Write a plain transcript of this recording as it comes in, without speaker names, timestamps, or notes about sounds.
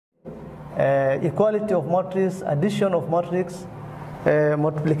equality of matrix, addition of matrix,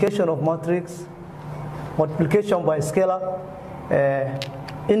 multiplication of matrix, multiplication by scalar,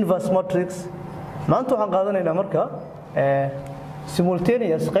 inverse matrix. maanta waxaan qaadanaynaa marka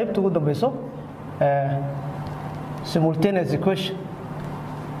simultaneous qaybta ugu dambayso simultaneous equation.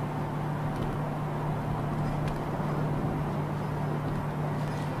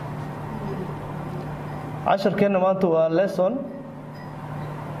 casharkeena maanta waa lesson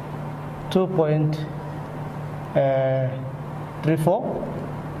 2.34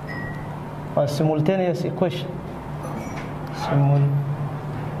 waa simultaneous equation.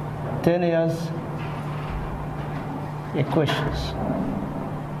 Simultaneous equations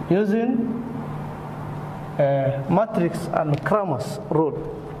using matrix and Cramer's rule.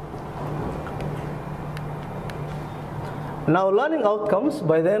 Now, learning outcomes.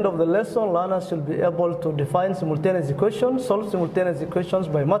 By the end of the lesson, learners should be able to define simultaneous equations, solve simultaneous equations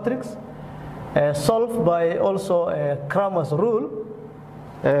by matrix, solve by also Cramer's rule.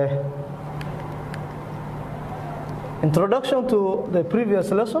 Introduction to the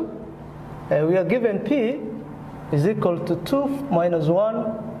previous lesson. We are given P is equal to 2 minus 1,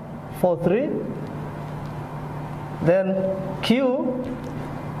 4, 3. Then Q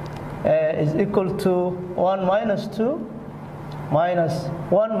is equal to 1 minus 2 minus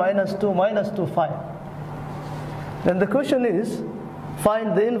 1 minus 2 minus 2, 5. Then the question is,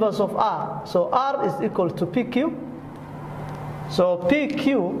 find the inverse of R. So R is equal to PQ. So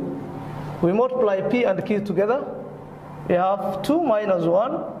PQ, we multiply P and Q together. We have 2 minus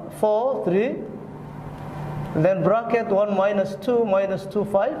 1, 4, 3. Then bracket 1 minus 2 minus 2,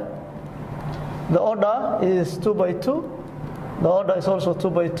 5. The order is 2 by 2. The order is also 2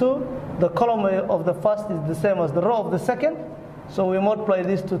 by 2. The column of the first is the same as the row of the second. So we multiply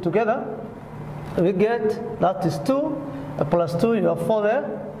these two together. We get, that is 2 plus 2, you have 4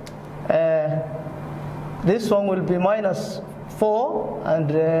 there. This one will be minus 4, and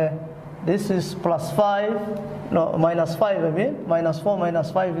this is plus 5. No, minus 5, I mean. Minus 4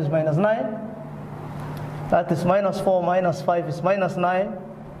 minus 5 is minus 9. That is minus 4 minus 5 is minus 9.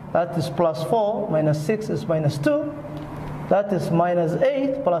 That is plus 4 minus 6 is minus 2. That is minus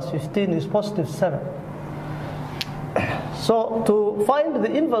 8 plus 15 is positive 7. So to find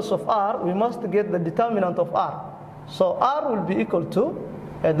the inverse of R, we must get the determinant of R. So R will be equal to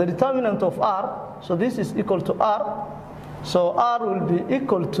the determinant of R. So this is equal to R. So R will be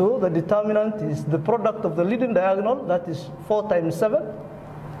equal to, the determinant is the product of the leading diagonal, that is 4 times 7.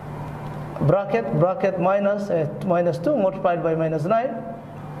 Bracket minus 2 multiplied by minus 9.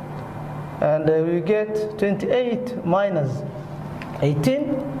 And we get 28 minus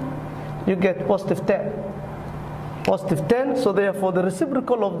 18. You get positive 10. Positive 10. So therefore, the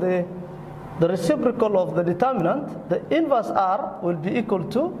reciprocal of the determinant, the inverse R will be equal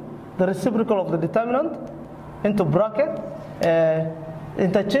to the reciprocal of the determinant into bracket,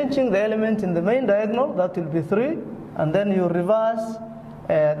 interchanging the element in the main diagonal, that will be 3, and then you reverse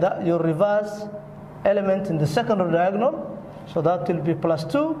element in the secondary diagonal, so that will be plus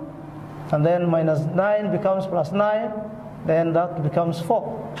 2, and then minus 9 becomes plus 9, then that becomes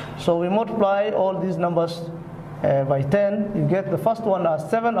 4. So we multiply all these numbers by 10. You get the first one as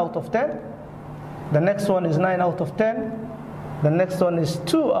 7 out of 10, the next one is 9 out of 10, the next one is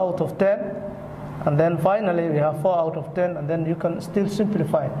 2 out of 10, and then finally we have 4 out of 10, and then you can still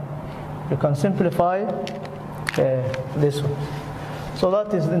simplify. You can simplify this one. So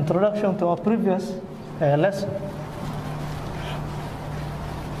that is the introduction to our previous lesson.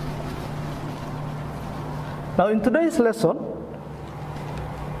 Now in today's lesson,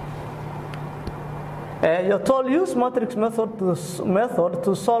 you're told use matrix method to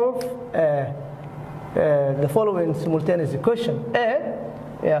solve the following simultaneous equation. A,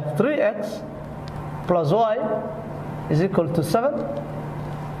 we have 3x plus y is equal to 7,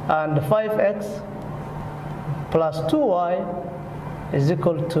 and 5x plus 2y is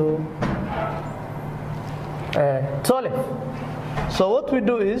equal to 12. So what we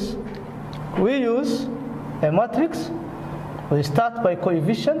do is we use a matrix. We start by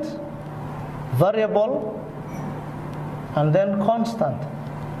coefficients, variable, and then constant.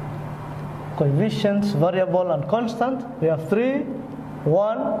 Coefficients, variable, and constant. We have 3,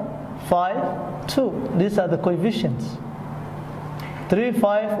 1, 5, 2. These are the coefficients. 3,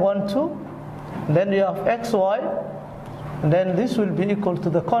 5, 1, 2. Then you have x, y. And then this will be equal to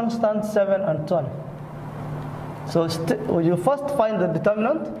the constant 7 and 12. So you first find the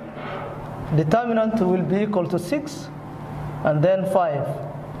determinant. Determinant will be equal to 6 and then 5.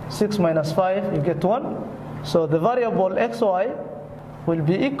 6 minus 5, you get 1. So the variable xy will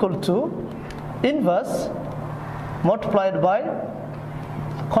be equal to inverse multiplied by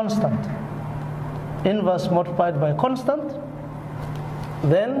constant. Inverse multiplied by constant.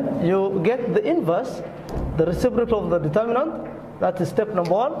 Then you get the inverse, the reciprocal of the determinant. That is step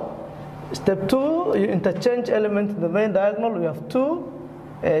number 1. Step 2, you interchange element in the main diagonal. We have 2.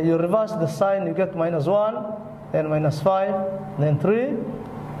 You reverse the sign, you get -1, then -5, then 3.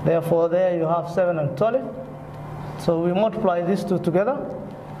 Therefore, there you have 7 and 12. So we multiply these two together.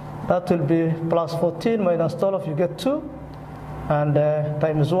 That will be plus 14 minus 12, you get 2. And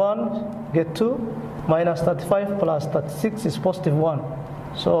times 1, get 2. Minus 35 plus 36 is positive 1.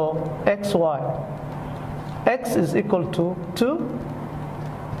 So xy. X is equal to 2.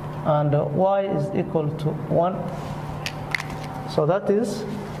 And y is equal to 1. So that is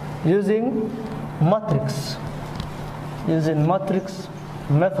using matrix. Using matrix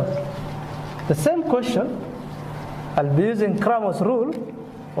method. The same question, I'll be using Cramer's rule.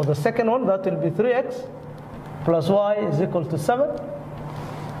 For the second one, that will be 3x plus y is equal to 7.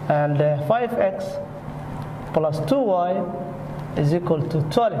 And 5x plus 2y is equal to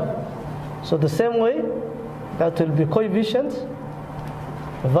 12. So the same way, that will be coefficient,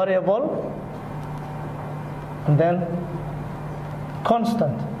 variable, and then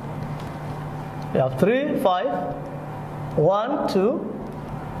constant. We have 3, 5, 1, 2,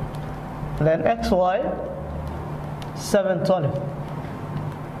 then xy, 7, 12.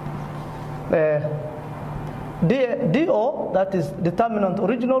 DO, that is determinant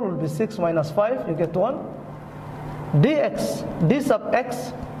original, will be 6 minus 5, you get 1. dx, d sub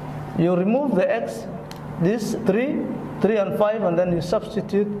x, you remove the x, this 3 and 5, and then you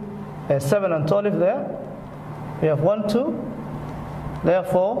substitute 7 and 12 there. We have 1, 2.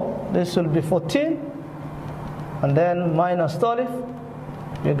 Therefore, this will be 14. And then minus 12,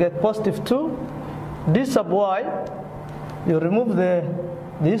 you get positive 2. D sub y, you remove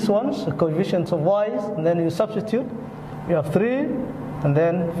these ones, the coefficients of y's, and then you substitute. You have 3, and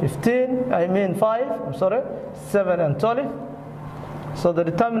then 7 and 12. So the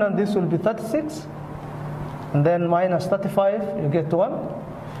determinant, this will be 36. And then minus 35, you get 1.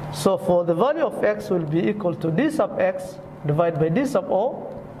 So for the value of x will be equal to d sub x divided by d sub o.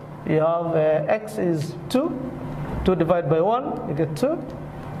 You have x is 2. 2 divided by 1, you get 2.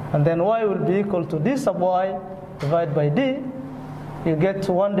 And then y will be equal to d sub y divided by d. You get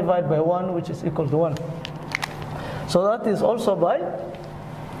 1 divided by 1, which is equal to 1. So that is also by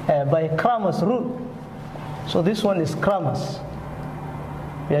Cramer's rule. So this one is Cramer's.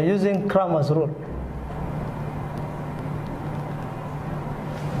 We are using Cramer's rule.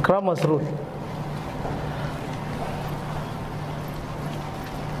 Cramer's rule.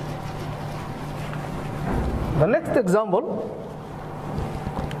 The next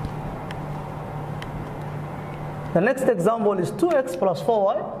example is 2x plus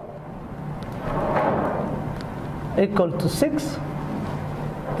 4y equal to 6.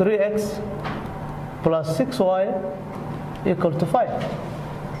 3x plus 6y equal to 5.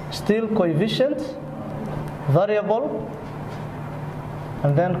 Still coefficient, variable,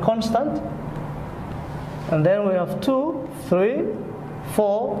 and then constant. And then we have 2, 3,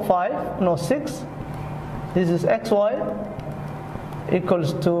 4, 5, no 6. This is xy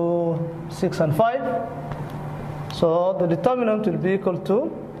equals to 6 and 5. So the determinant will be equal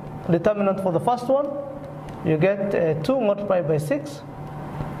to, determinant for the first one, you get 2 multiplied by 6,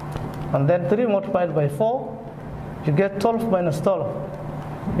 and then 3 multiplied by 4, you get 12 minus 12,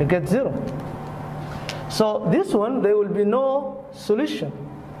 you get 0. So this one, there will be no solution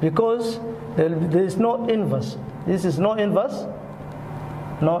because there is no inverse. This is no inverse,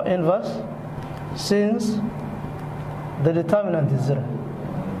 since the determinant is 0.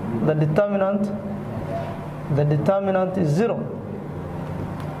 The determinant is 0.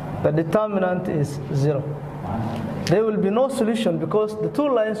 The determinant is 0. There will be no solution because the two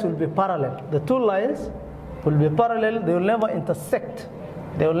lines will be parallel. The two lines will be parallel. They will never intersect.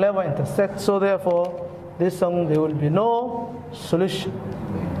 They will never intersect. So therefore, this one, there will be no solution.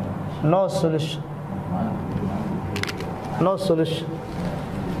 No solution. No solution.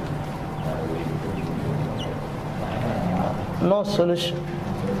 No solution.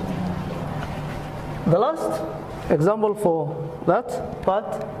 The last example for that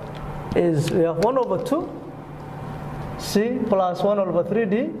part is we have 1 over 2 c plus 1 over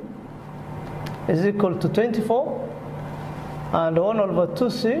 3d is equal to 24, and 1 over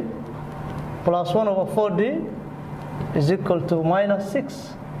 2c plus 1 over 4d is equal to minus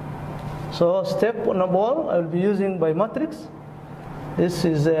 6. So step number 1, I will be using by matrix. This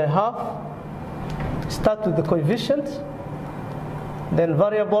is a half. Start with the coefficient, then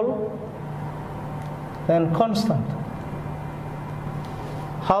variable, then constant.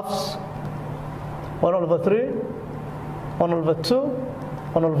 Halves, 1 over 3, 1 over 2,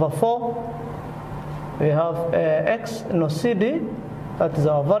 1 over 4. We have x, CD, that is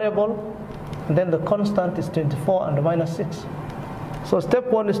our variable. And then the constant is 24 and minus 6. So step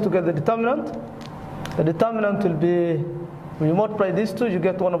 1 is to get the determinant. The determinant will be, when you multiply these two, you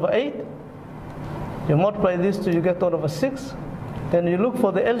get 1 over 8. You multiply these two, you get 1 over 6. Then you look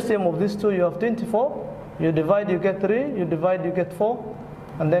for the LCM of these two, you have 24. You divide, you get 3. You divide, you get 4.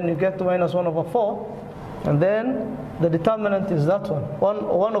 And then you get minus 1 over 4. And then the determinant is that one,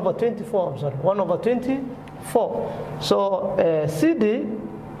 1 over 24, I'm sorry, 1 over 24. So CD,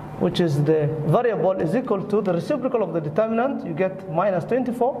 which is the variable, is equal to the reciprocal of the determinant. You get minus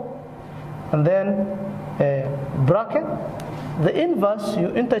 24. And then bracket. The inverse, you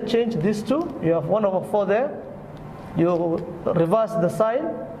interchange these two. You have 1 over 4 there. You reverse the sign.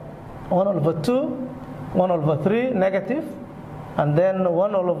 1 over 2, 1 over 3, negative. And then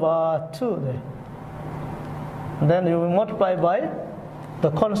 1 over 2 there. And then you will multiply by the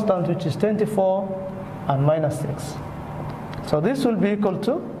constant, which is 24 and minus 6. So this will be equal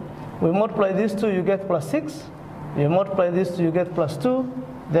to, we multiply these two, you get plus 6. You multiply these two, you get plus 2.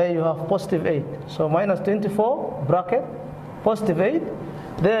 There you have positive 8. So minus 24, bracket, positive 8.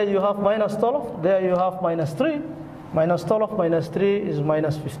 There you have minus 12. There you have minus 3. Minus 12 minus 3 is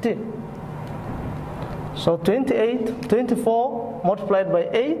minus 15. So 28, 24 multiplied by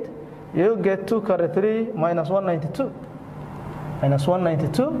 8, you get 2 carry 3 minus 192. Minus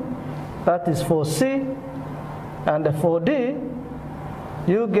 192, that is for C. And for D,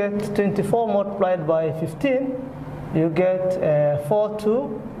 you get 24 multiplied by 15. You get 4,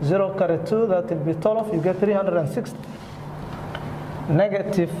 2, 0 carry 2, that will be 12. You get 360.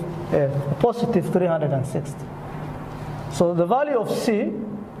 Negative, positive 360. So the value of C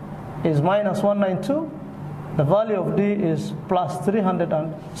is minus 192. The value of D is plus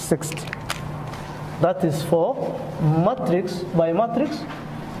 360. That is for matrix by matrix.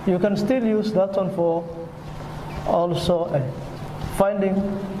 You can still use that one for also finding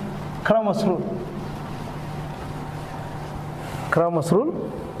Cramer's rule. Cramer's rule.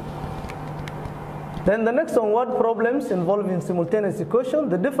 Then the next one, word problems involving simultaneous equation.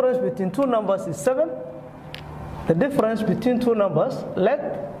 The difference between two numbers is 7. The difference between two numbers,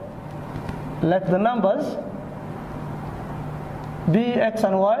 let the numbers be x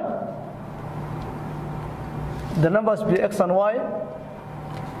and y. The numbers be x and y.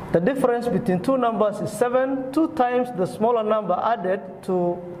 The difference between two numbers is 7, 2 times the smaller number added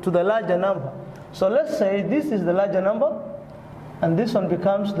to the larger number. So let's say this is the larger number, and this one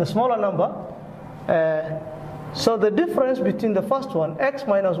becomes the smaller number. So the difference between the first one, x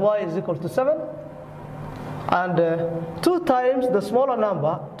minus y, is equal to 7. And 2 times the smaller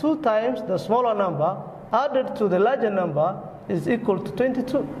number, 2 times the smaller number added to the larger number is equal to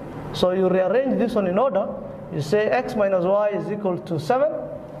 22. So you rearrange this one in order. You say x minus y is equal to 7,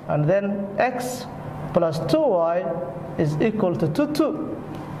 and then x plus 2y is equal to 2.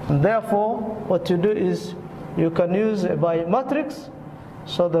 And therefore, what you do is you can use by matrix.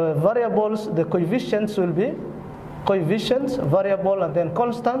 So the variables, the coefficients will be coefficients, variable, and then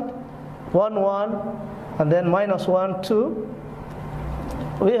constant, 1, 1, and then minus 1, 2.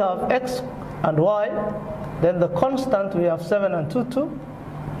 We have x and y. Then the constant, we have 7 and 2.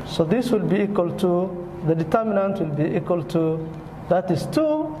 So this will be equal to, the determinant will be equal to, that is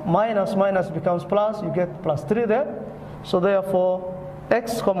 2 minus minus becomes plus, you get plus 3 there. So therefore,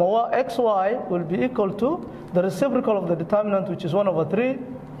 x comma y, xy will be equal to the reciprocal of the determinant, which is 1 over 3,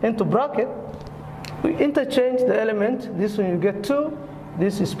 into bracket. We interchange the element. This one you get 2.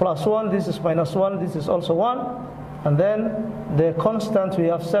 This is plus 1. This is minus 1. This is also 1. And then the constant, we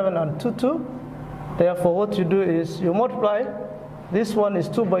have 7 and 2. Therefore, what you do is you multiply. This one is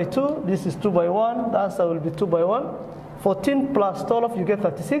 2 by 2. This is 2 by 1. The answer will be 2 by 1. 14 plus 12, you get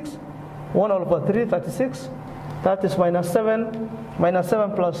 36. 1 over 3, 36. That is minus 7. Minus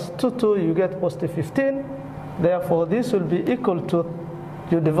 7 plus 2, you get positive 15. Therefore, this will be equal to,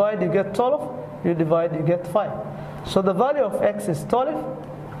 you divide, you get 12. You divide, you get 5. So the value of x is 12,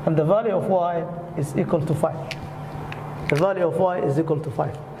 and the value of y is equal to 5. The value of y is equal to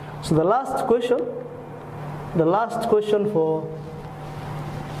 5. So the last question for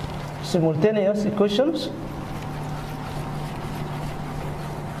simultaneous equations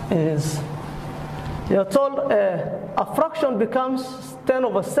is, you're told a fraction becomes 10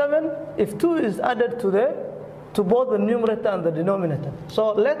 over 7 if 2 is added to both the numerator and the denominator.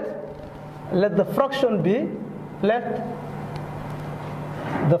 So let the fraction be, let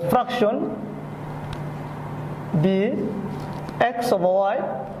the fraction be x over y.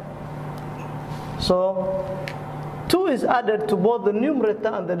 So 2 is added to both the numerator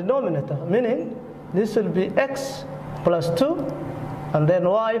and the denominator, meaning this will be x plus 2 and then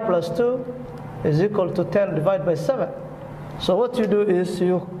y plus 2 is equal to 10 divided by 7. So what you do is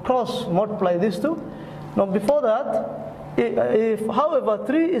you cross multiply these two. Now before that, if however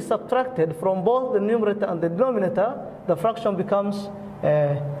 3 is subtracted from both the numerator and the denominator, the fraction becomes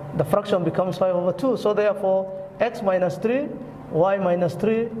 5/2. So therefore x minus 3, y minus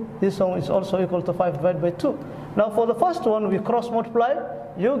 3, this one is also equal to 5 divided by 2. Now for the first one, we cross multiply,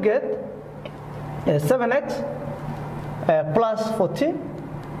 you get 7x plus 14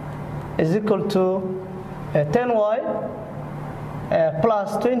 is equal to 10y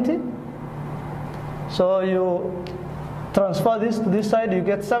plus 20. So you transfer this to this side, you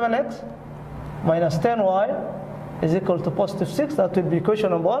get 7x minus 10y is equal to positive 6. That will be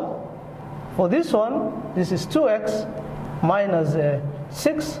equation number 1. For this one, this is 2x minus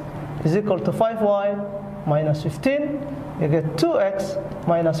 6 is equal to 5y minus 15. You get 2x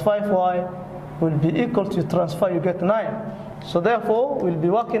minus 5y will be equal to transfer, you get 9. So therefore, we'll be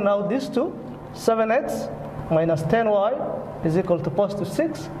working out these two. 7x minus 10y is equal to positive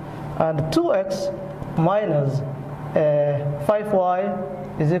 6, and 2x minus 5y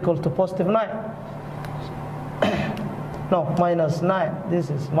is equal to positive 9. No, minus 9. This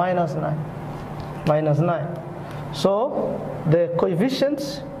is minus 9. Minus 9. So the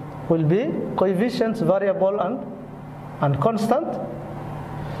coefficients will be coefficients variable and constant.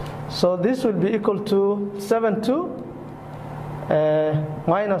 So this will be equal to 7 2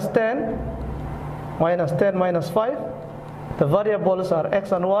 minus 10 minus 5. The variables are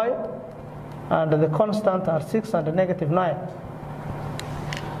x and y, and the constant are 6 and negative 9.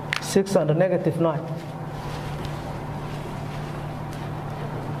 6 and negative 9.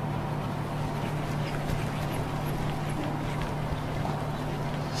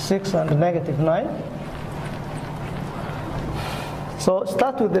 And negative 9. So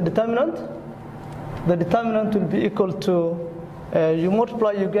start with the determinant. The determinant will be equal to, you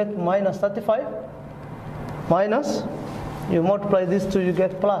multiply, you get minus 35. Minus, you multiply these two, you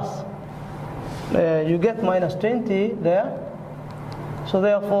get plus. You get minus 20 there. So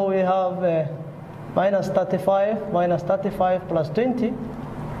therefore we have minus 35 plus 20,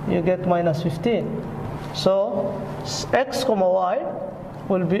 you get minus 15. So x comma y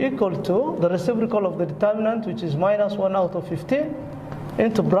will be equal to the reciprocal of the determinant, which is minus 1 out of 15,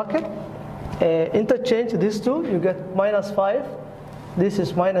 into bracket. Interchange these two, you get minus 5. This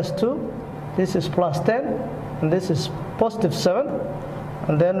is minus 2. This is plus 10. And this is positive 7.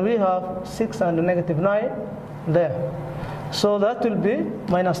 And then we have 6 and negative 9 there. So that will be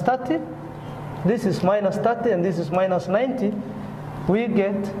minus 30. This is minus 30, and this is minus 90. We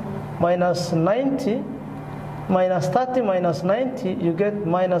get minus 90. Minus 30 minus 90, you get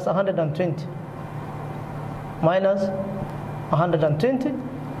minus 120. Minus 120.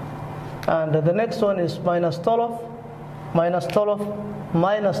 And the next one is minus 12. Minus 12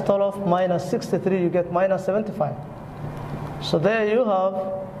 minus 12 minus 63, you get minus 75. So there you have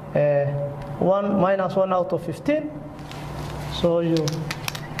minus 1 out of 15. So you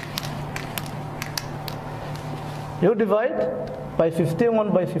divide by 15,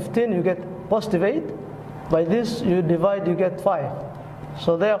 1 by 15, you get positive 8. By this, you divide, you get 5.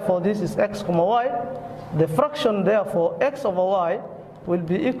 So therefore, this is x comma y. The fraction, therefore, x over y will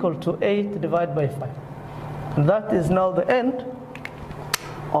be equal to 8 divided by 5. And that is now the end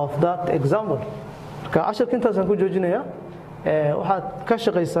of that example. Casharka intaasaan ku joojinayaa. Waxaad ka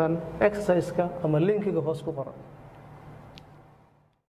shaqaysaan exercise-ka ama link-iga hoos ku qoran.